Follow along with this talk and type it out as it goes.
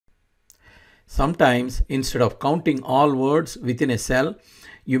Sometimes, instead of counting all words within a cell,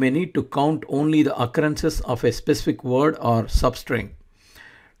 you may need to count only the occurrences of a specific word or substring.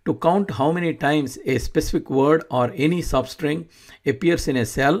 To count how many times a specific word or any substring appears in a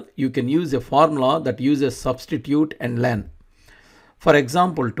cell, you can use a formula that uses substitute and len. For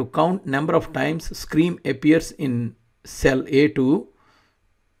example, to count number of times scream appears in cell A2,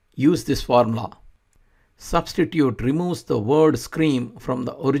 use this formula. Substitute removes the word scream from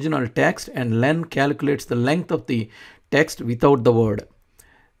the original text and len calculates the length of the text without the word.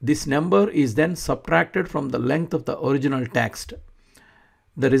 This number is then subtracted from the length of the original text.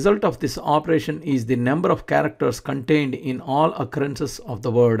 The result of this operation is the number of characters contained in all occurrences of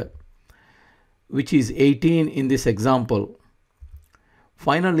the word, which is 18 in this example.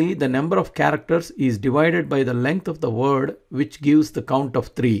 Finally, the number of characters is divided by the length of the word, which gives the count of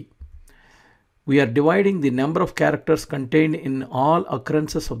 3. We are dividing the number of characters contained in all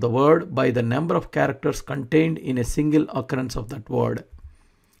occurrences of the word by the number of characters contained in a single occurrence of that word.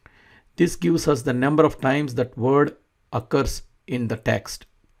 This gives us the number of times that word occurs in the text.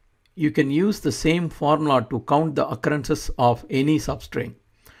 You can use the same formula to count the occurrences of any substring.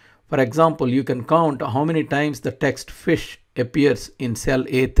 For example, you can count how many times the text fish appears in cell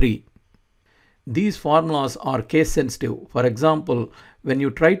A3. These formulas are case sensitive. For example, when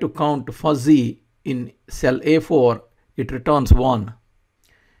you try to count fuzzy in cell A4, it returns 1.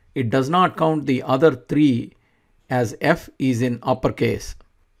 It does not count the other 3 as F is in uppercase.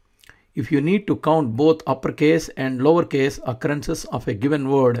 If you need to count both uppercase and lowercase occurrences of a given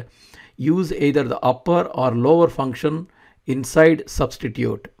word, use either the upper or lower function inside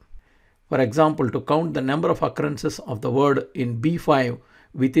substitute. For example, to count the number of occurrences of the word in B5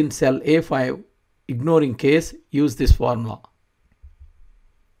 within cell A5, ignoring case, use this formula.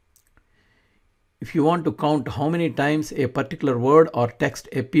 If you want to count how many times a particular word or text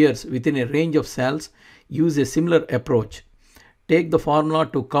appears within a range of cells, use a similar approach. Take the formula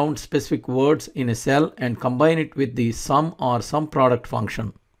to count specific words in a cell and combine it with the sum or SUMPRODUCT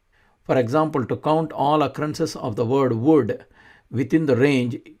function. For example, to count all occurrences of the word wood within the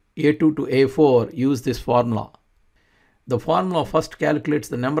range A2 to A4, use this formula. The formula first calculates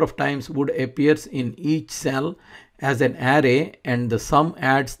the number of times wood appears in each cell as an array and the sum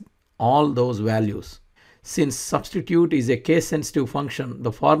adds all those values. Since substitute is a case-sensitive function,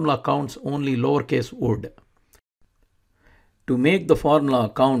 the formula counts only lowercase wood. To make the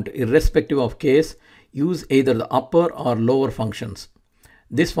formula count irrespective of case, use either the upper or lower functions.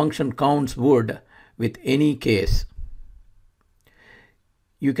 This function counts wood with any case.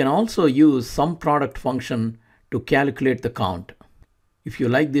 You can also use SUMPRODUCT function to calculate the count. If you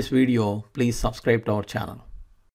like this video, please subscribe to our channel.